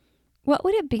What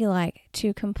would it be like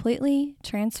to completely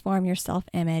transform your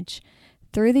self-image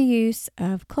through the use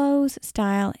of clothes,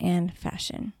 style, and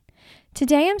fashion?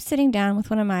 Today, I'm sitting down with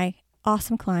one of my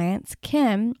awesome clients,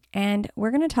 Kim, and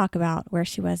we're going to talk about where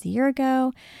she was a year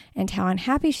ago and how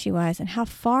unhappy she was and how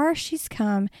far she's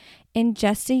come in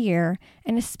just a year,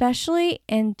 and especially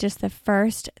in just the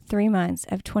first 3 months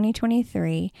of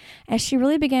 2023, as she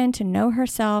really began to know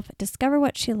herself, discover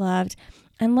what she loved,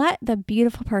 and let the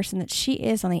beautiful person that she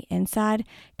is on the inside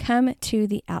come to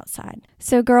the outside.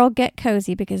 So girl, get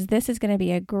cozy because this is going to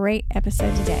be a great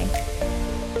episode today.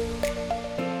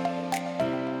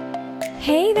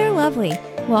 Hey there, lovely.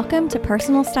 Welcome to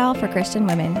Personal Style for Christian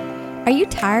Women. Are you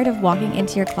tired of walking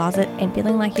into your closet and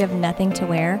feeling like you have nothing to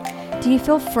wear? Do you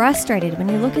feel frustrated when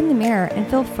you look in the mirror and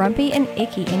feel frumpy and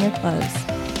icky in your clothes?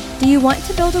 Do you want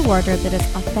to build a wardrobe that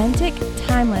is authentic,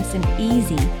 timeless, and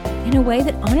easy in a way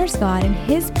that honors God and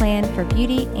His plan for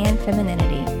beauty and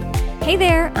femininity? Hey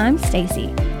there, I'm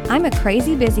Stacy. I'm a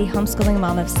crazy busy homeschooling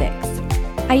mom of 6.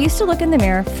 I used to look in the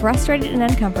mirror frustrated and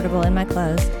uncomfortable in my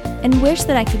clothes and wish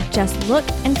that I could just look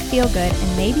and feel good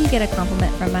and maybe get a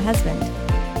compliment from my husband.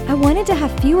 I wanted to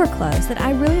have fewer clothes that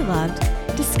I really loved,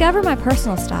 discover my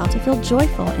personal style to feel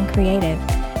joyful and creative,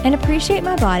 and appreciate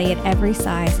my body at every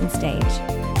size and stage.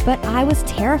 But I was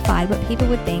terrified what people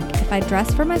would think if I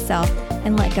dressed for myself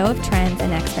and let go of trends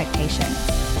and expectations.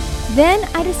 Then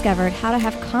I discovered how to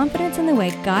have confidence in the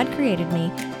way God created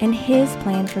me and His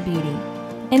plan for beauty.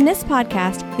 In this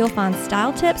podcast, you'll find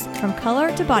style tips from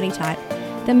color to body type,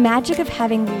 the magic of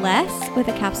having less with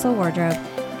a capsule wardrobe,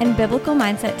 and biblical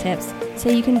mindset tips so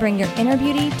you can bring your inner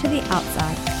beauty to the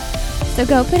outside. So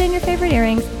go put in your favorite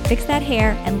earrings, fix that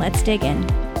hair, and let's dig in.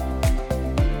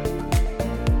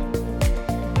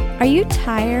 Are you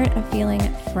tired of feeling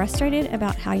frustrated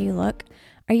about how you look?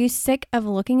 Are you sick of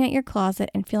looking at your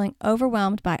closet and feeling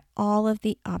overwhelmed by all of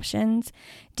the options?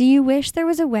 Do you wish there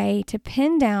was a way to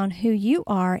pin down who you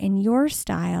are in your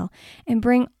style and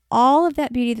bring all of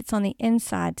that beauty that's on the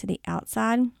inside to the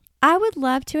outside? I would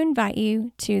love to invite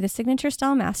you to the Signature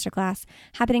Style Masterclass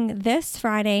happening this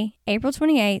Friday, April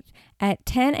 28th at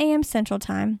 10 a.m. Central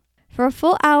Time. For a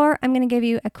full hour, I'm going to give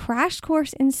you a crash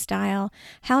course in style,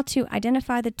 how to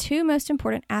identify the 2 most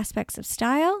important aspects of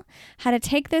style, how to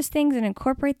take those things and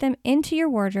incorporate them into your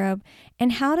wardrobe,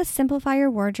 and how to simplify your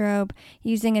wardrobe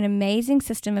using an amazing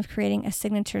system of creating a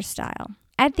signature style.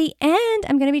 At the end,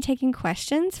 I'm going to be taking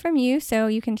questions from you, so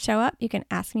you can show up, you can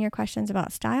ask me your questions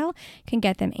about style, can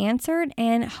get them answered,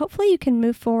 and hopefully you can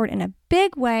move forward in a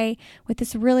big way with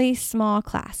this really small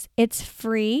class. It's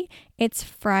free. It's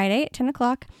Friday at 10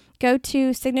 o'clock. Go to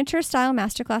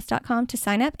signaturestilemasterclass.com to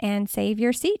sign up and save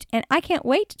your seat. And I can't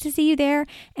wait to see you there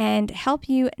and help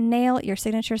you nail your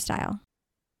signature style.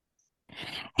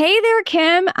 Hey there,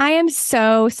 Kim. I am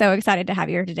so excited to have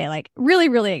you here today. Like really,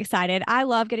 really excited. I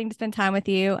love getting to spend time with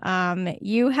you.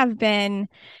 You have been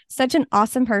such an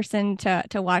awesome person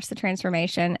to watch the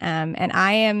transformation. And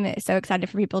I am so excited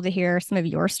for people to hear some of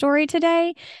your story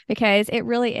today because it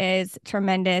really is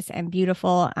tremendous and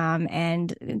beautiful.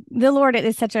 And the Lord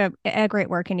is such a great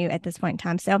work in you at this point in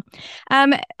time. So,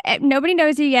 nobody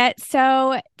knows you yet.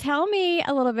 So tell me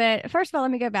a little bit. First of all,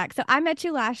 let me go back. So I met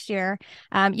you last year.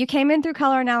 You came in through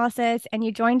color analysis and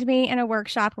you joined me in a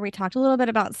workshop where we talked a little bit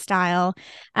about style.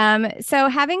 So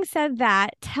having said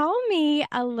that, tell me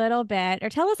a little bit, or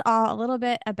tell us all a little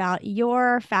bit about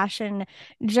your fashion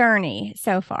journey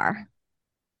so far.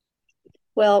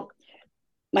 Well,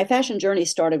 my fashion journey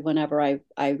started whenever I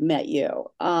met you.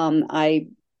 I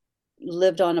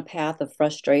lived on a path of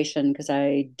frustration because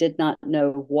I did not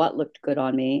know what looked good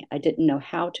on me. I didn't know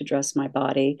how to dress my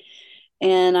body,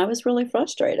 and I was really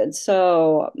frustrated.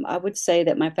 So I would say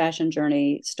that my fashion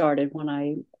journey started when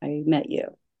I met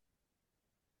you.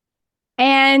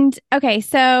 And okay,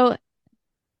 so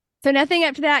nothing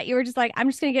up to that. You were just like, I'm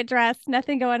just going to get dressed,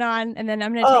 nothing going on. And then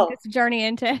I'm going to take Oh, this journey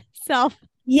into self.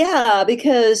 yeah,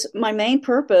 because my main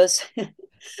purpose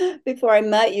before I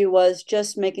met you was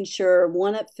just making sure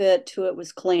one, it fit, two, it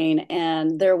was clean,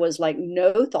 and there was like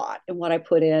no thought in what I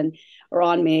put in or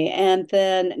on me. And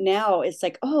then now it's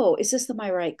like, oh, is this my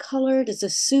right color? Does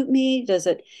this suit me? Does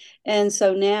it? And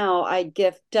so now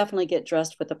definitely get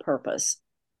dressed with a purpose.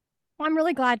 Well, I'm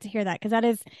really glad to hear that because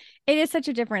it is such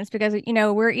a difference because,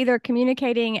 we're either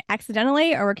communicating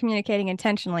accidentally or we're communicating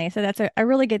intentionally. So that's a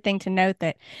really good thing to note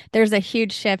that there's a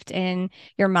huge shift in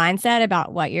your mindset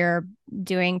about what you're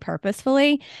doing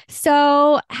purposefully.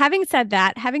 So having said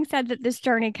that this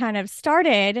journey kind of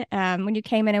started when you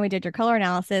came in and we did your color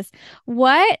analysis,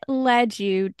 what led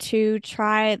you to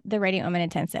try the Radiant Woman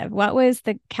Intensive? What was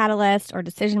the catalyst or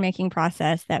decision-making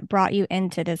process that brought you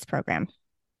into this program?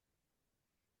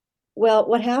 Well,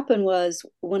 what happened was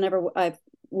whenever I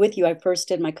first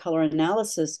did my color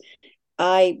analysis,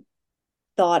 I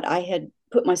thought I had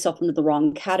put myself into the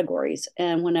wrong categories.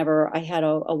 And whenever I had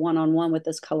a one-on-one with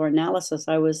this color analysis,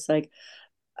 I was like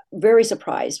very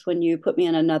surprised when you put me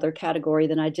in another category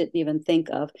than I didn't even think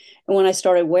of. And when I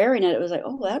started wearing it, it was like,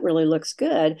 oh, that really looks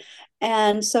good.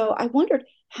 And so I wondered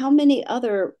how many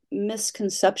other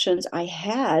misconceptions I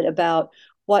had about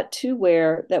what to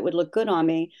wear that would look good on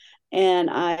me. And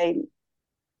I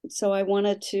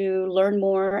wanted to learn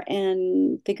more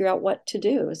and figure out what to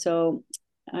do. So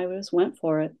I just went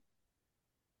for it.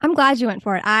 I'm glad you went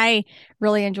for it. I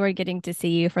really enjoyed getting to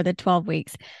see you for the 12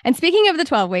 weeks. And speaking of the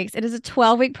 12 weeks, it is a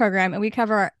 12-week program and we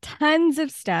cover tons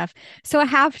of stuff. So I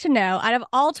have to know, out of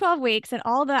all 12 weeks and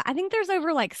all the, I think there's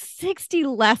over like 60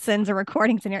 lessons or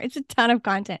recordings in here. It's a ton of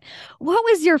content. What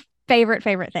was your favorite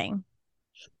thing?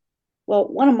 Well,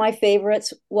 one of my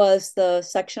favorites was the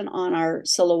section on our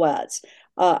silhouettes.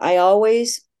 I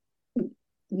always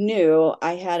knew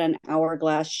I had an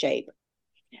hourglass shape.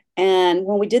 And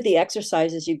when we did the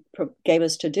exercises you gave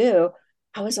us to do,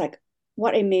 I was like,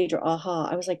 what a major aha.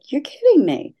 I was like, you're kidding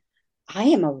me. I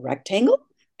am a rectangle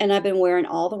and I've been wearing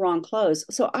all the wrong clothes.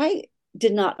 So I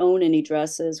did not own any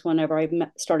dresses whenever I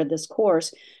started this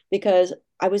course because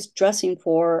I was dressing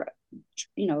for,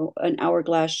 an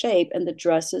hourglass shape and the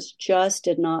dresses just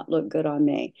did not look good on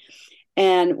me.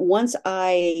 And once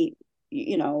I,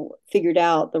 figured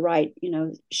out the right,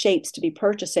 shapes to be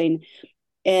purchasing,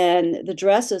 and the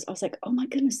dresses, I was like, oh my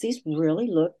goodness, these really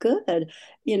look good,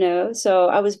 so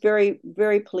I was very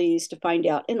very pleased to find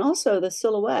out. And also the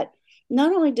silhouette,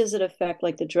 not only does it affect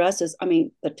like the dresses, I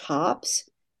mean the tops,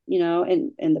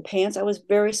 and the pants. I was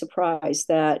very surprised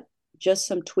that just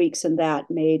some tweaks in that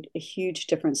made a huge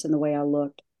difference in the way I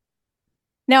looked.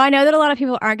 Now, I know that a lot of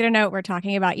people aren't going to know what we're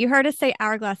talking about. You heard us say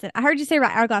hourglass. I heard you say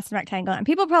hourglass and rectangle, and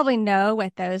people probably know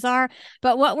what those are.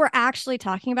 But what we're actually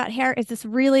talking about here is this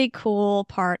really cool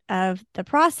part of the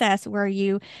process where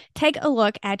you take a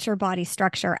look at your body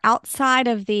structure outside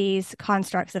of these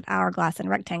constructs of hourglass and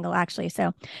rectangle, actually.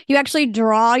 So you actually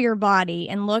draw your body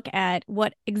and look at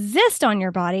what exists on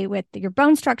your body with your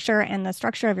bone structure and the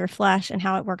structure of your flesh and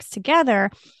how it works together.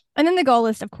 And then the goal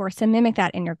is, of course, to mimic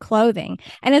that in your clothing.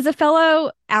 And as a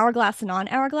fellow hourglass,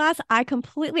 non-hourglass, I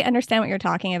completely understand what you're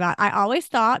talking about. I always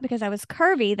thought because I was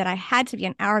curvy that I had to be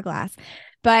an hourglass.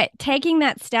 But taking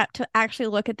that step to actually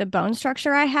look at the bone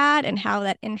structure I had and how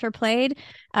that interplayed,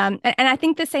 and I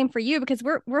think the same for you because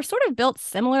we're sort of built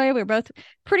similarly. We're both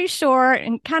pretty short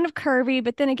and kind of curvy,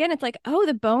 but then again, it's like, oh,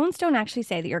 the bones don't actually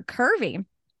say that you're curvy.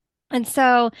 And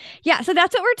so, yeah, so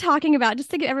that's what we're talking about,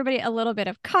 just to give everybody a little bit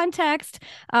of context,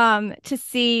 to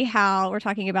see how we're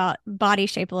talking about body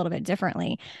shape a little bit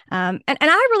differently. And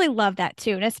I really love that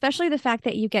too. And especially the fact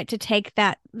that you get to take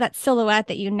that silhouette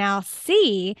that you now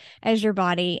see as your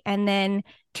body and then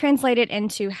translate it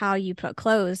into how you put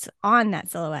clothes on that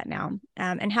silhouette now,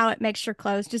 and how it makes your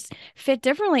clothes just fit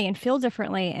differently and feel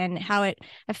differently, and how it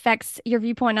affects your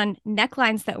viewpoint on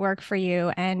necklines that work for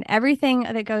you and everything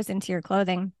that goes into your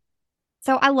clothing.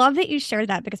 So I love that you shared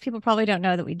that because people probably don't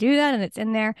know that we do that and it's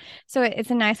in there. So it's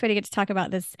a nice way to get to talk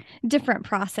about this different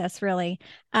process, really.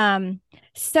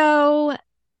 So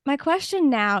my question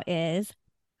now is,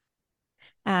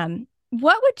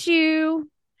 what would you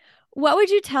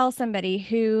tell somebody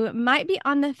who might be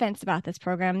on the fence about this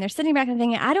program? They're sitting back and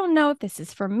thinking, I don't know if this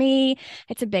is for me.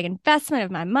 It's a big investment of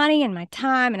my money and my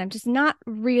time, and I'm just not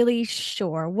really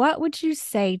sure. What would you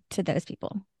say to those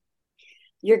people?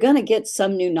 You're going to get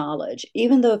some new knowledge,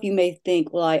 even though if you may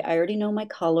think, well, I already know my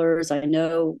colors, I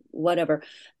know whatever,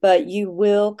 but you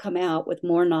will come out with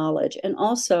more knowledge. And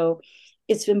also,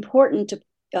 it's important to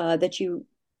that you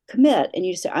commit and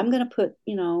you say, I'm going to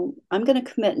I'm going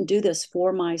to commit and do this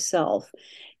for myself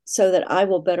so that I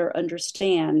will better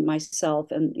understand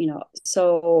myself. And,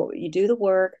 so you do the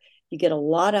work, you get a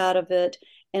lot out of it.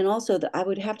 And also, I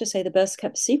would have to say the best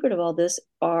kept secret of all this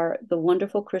are the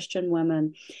wonderful Christian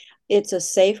women. It's a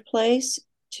safe place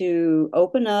to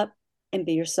open up and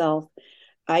be yourself.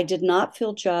 I did not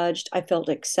feel judged. I felt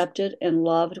accepted and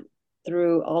loved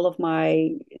through all of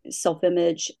my self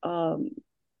image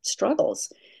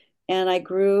struggles. And I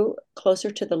grew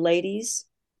closer to the ladies,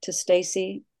 to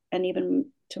Stacy, and even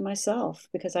to myself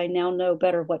because I now know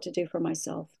better what to do for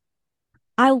myself.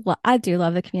 I do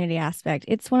love the community aspect.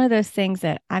 It's one of those things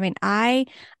that I mean, I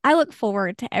look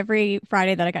forward to every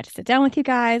Friday that I got to sit down with you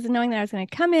guys and knowing that I was going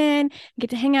to come in and get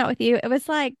to hang out with you. It was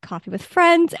like coffee with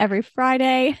friends every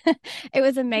Friday. It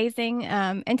was amazing.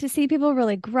 And to see people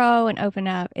really grow and open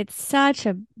up, it's such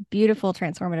a beautiful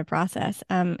transformative process.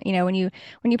 When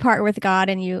you partner with God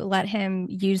and you let Him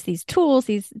use these tools,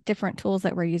 these different tools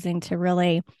that we're using to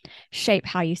really shape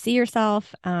how you see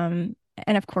yourself.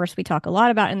 And of course, we talk a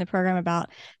lot about in the program about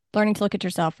learning to look at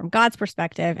yourself from God's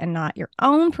perspective and not your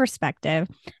own perspective.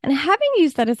 And having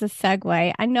used that as a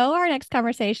segue, I know our next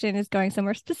conversation is going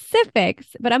somewhere specifics,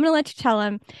 but I'm going to let you tell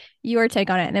them your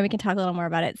take on it, and then we can talk a little more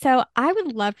about it. So I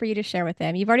would love for you to share with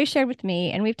them. You've already shared with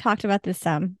me, and we've talked about this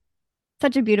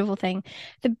such a beautiful thing.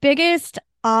 The biggest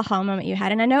aha moment you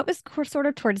had, and I know it was sort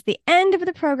of towards the end of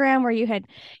the program where you had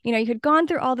gone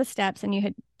through all the steps and you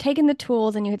had taken the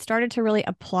tools and you had started to really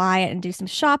apply it and do some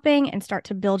shopping and start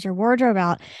to build your wardrobe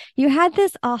out. You had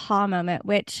this aha moment,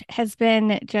 which has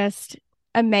been just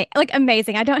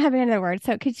amazing. I don't have any other words.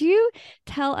 So could you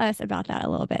tell us about that a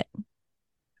little bit?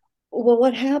 Well,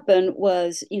 what happened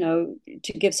was,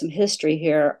 to give some history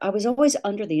here, I was always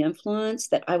under the influence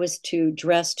that I was to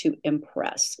dress to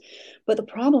impress. But the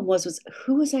problem was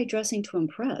who was I dressing to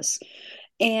impress?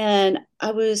 And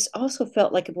I was also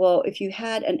felt like, well, if you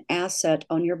had an asset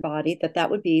on your body, that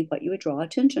would be what you would draw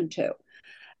attention to.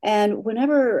 And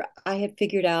whenever I had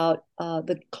figured out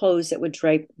the clothes that would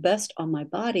drape best on my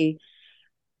body,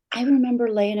 I remember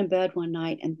laying in bed one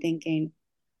night and thinking,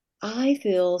 I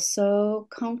feel so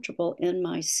comfortable in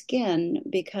my skin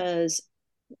because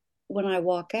when I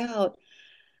walk out,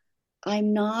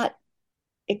 I'm not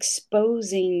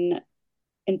exposing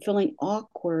and feeling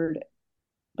awkward,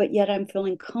 but yet I'm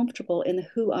feeling comfortable in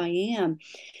who I am.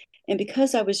 And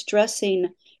because I was dressing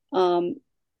um,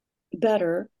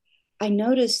 better, I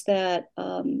noticed that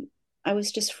I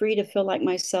was just free to feel like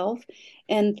myself.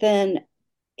 And then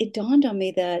it dawned on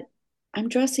me that I'm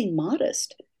dressing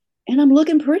modest and I'm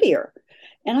looking prettier.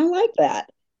 And I like that.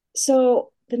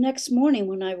 So the next morning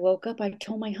when I woke up, I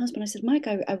told my husband, I said, Mike,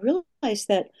 I realized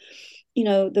that,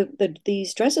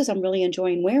 these dresses I'm really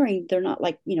enjoying wearing, they're not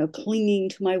like, clinging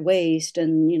to my waist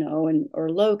and, and or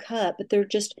low cut, but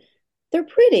they're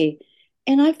pretty.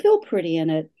 And I feel pretty in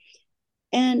it.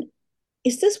 And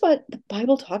is this what the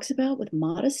Bible talks about with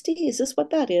modesty? Is this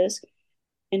what that is?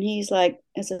 And he's like,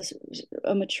 as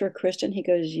a mature Christian, he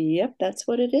goes, yep, that's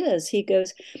what it is. He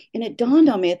goes, and it dawned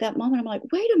on me at that moment. I'm like,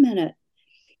 wait a minute,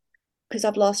 because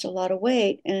I've lost a lot of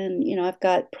weight and, I've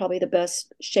got probably the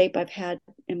best shape I've had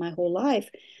in my whole life.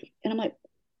 And I'm like,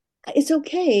 it's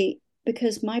okay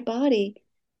because my body,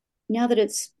 now that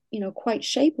it's, quite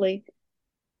shapely,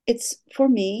 it's for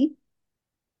me,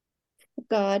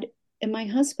 God, and my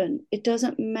husband. It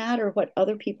doesn't matter what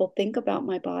other people think about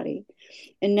my body.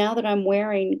 And now that I'm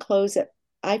wearing clothes that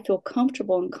I feel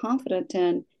comfortable and confident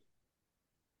in,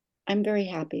 I'm very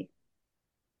happy.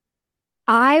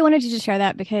 I wanted to just share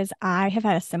that because I have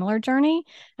had a similar journey.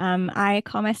 I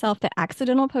call myself the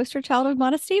accidental poster child of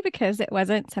modesty because it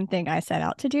wasn't something I set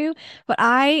out to do, but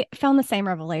I found the same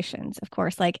revelations. Of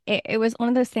course, like it was one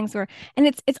of those things where, and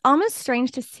it's almost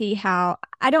strange to see how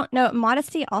I don't know.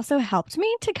 Modesty also helped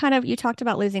me to kind of. You talked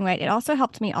about losing weight. It also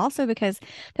helped me also because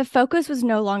the focus was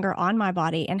no longer on my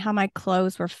body and how my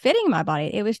clothes were fitting my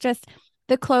body. It was just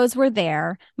the clothes were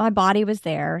there. My body was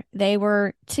there. They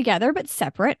were together, but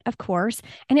separate, of course.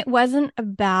 And it wasn't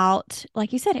about,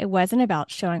 like you said, it wasn't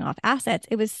about showing off assets.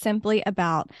 It was simply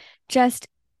about just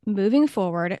moving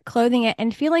forward, clothing it,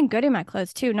 and feeling good in my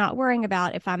clothes too, not worrying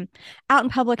about if I'm out in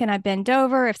public and I bend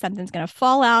over, if something's going to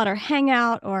fall out or hang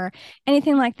out or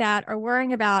anything like that, or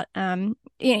worrying about,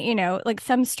 like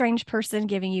some strange person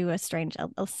giving you a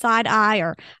side eye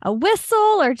or a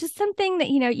whistle or just something that,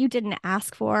 you didn't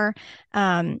ask for.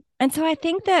 And so I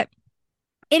think that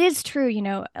it is true,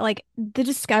 like the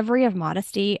discovery of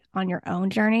modesty on your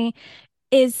own journey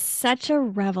is such a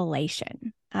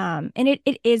revelation. And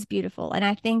it is beautiful. And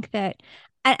I think that,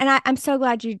 I'm so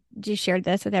glad you shared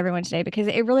this with everyone today because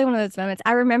it really one of those moments.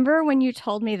 I remember when you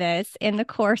told me this in the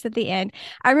course at the end,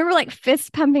 I remember like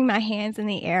fist pumping my hands in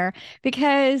the air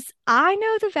because I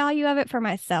know the value of it for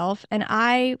myself. And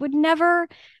I would never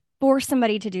force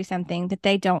somebody to do something that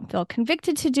they don't feel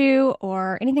convicted to do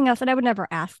or anything else. And I would never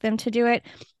ask them to do it.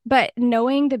 But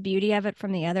knowing the beauty of it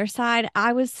from the other side,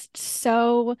 I was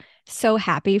so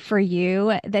happy for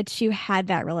you that you had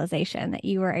that realization that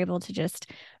you were able to just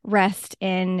rest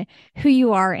in who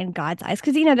you are in God's eyes.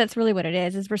 Because, that's really what it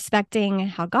is respecting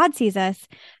how God sees us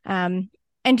and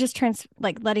just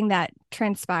letting that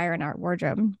transpire in our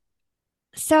wardrobe.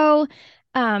 So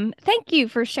Thank you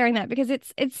for sharing that because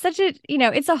it's such a,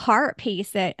 it's a heart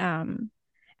piece that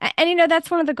and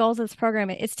that's one of the goals of this program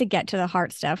is to get to the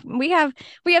heart stuff. We have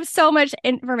so much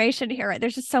information here, right?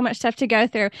 There's just so much stuff to go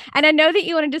through. And I know that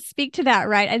you wanted to speak to that,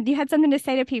 right? And you had something to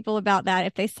say to people about that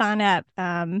if they sign up,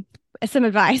 some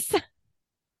advice.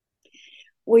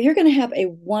 Well, you're going to have a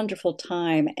wonderful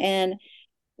time. And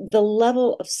the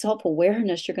level of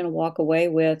self-awareness you're going to walk away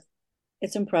with,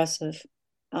 it's impressive.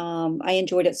 I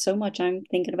enjoyed it so much. I'm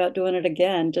thinking about doing it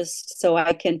again just so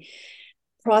I can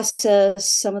process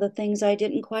some of the things I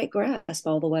didn't quite grasp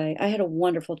all the way. I had a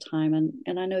wonderful time,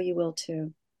 and I know you will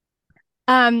too.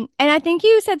 And I think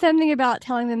you said something about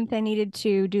telling them they needed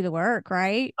to do the work,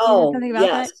 right? You said Oh, something about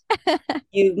yes. that.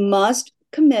 You must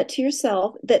commit to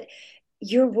yourself that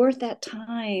you're worth that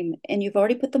time and you've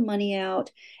already put the money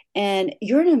out and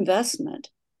you're an investment.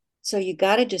 So you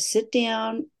got to just sit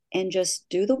down and just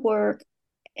do the work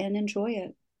and enjoy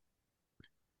it.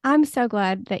 I'm so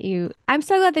glad that you've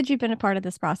been a part of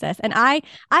this process. And I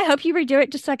hope you redo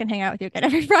it just so I can hang out with you again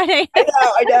every Friday.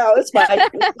 I know. It's my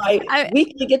I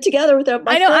weekly get together with my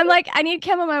I know friends. I'm like, I need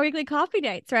Kim on my weekly coffee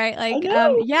dates, right? I Like,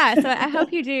 know. yeah, so I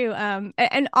hope you do.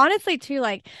 And honestly too,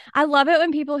 like I love it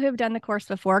when people who have done the course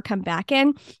before come back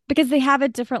in because they have a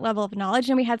different level of knowledge.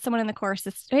 And we had someone in the course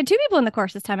we had two people in the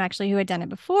course this time actually who had done it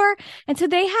before. And so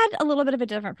they had a little bit of a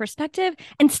different perspective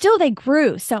and still they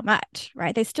grew so much,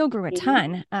 right? They still grew a Mhm.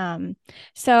 ton.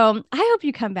 So I hope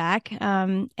you come back.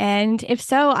 And if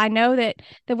so, I know that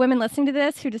the women listening to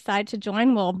this who decide to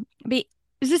join will be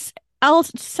just I'm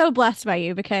so blessed by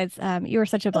you because you are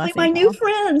such a They'll be blessing my to new all.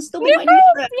 friends. They'll be New my new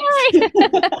friends,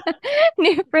 friends.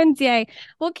 yay! New friends, yay.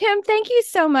 Well, Kim, thank you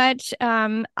so much.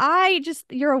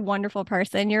 You're a wonderful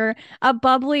person. You're a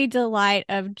bubbly delight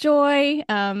of joy.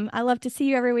 I love to see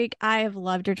you every week. I have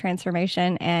loved your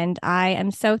transformation, and I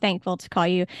am so thankful to call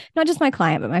you not just my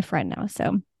client, but my friend now.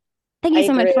 So thank I you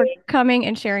so much for agree. coming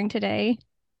and sharing today.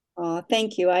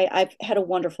 Thank you. I've had a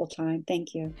wonderful time.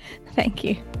 Thank you. Thank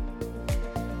you.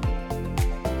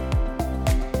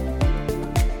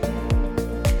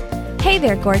 Hey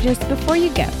there, gorgeous. Before you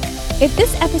go, if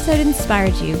this episode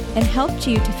inspired you and helped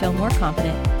you to feel more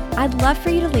confident, I'd love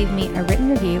for you to leave me a written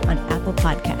review on Apple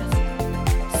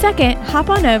Podcasts. Second, hop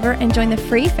on over and join the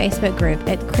free Facebook group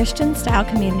at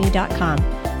christianstylecommunity.com,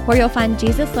 where you'll find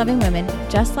Jesus-loving women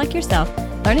just like yourself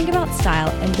learning about style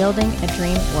and building a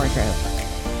dream wardrobe.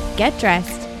 Get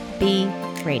dressed, be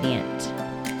radiant.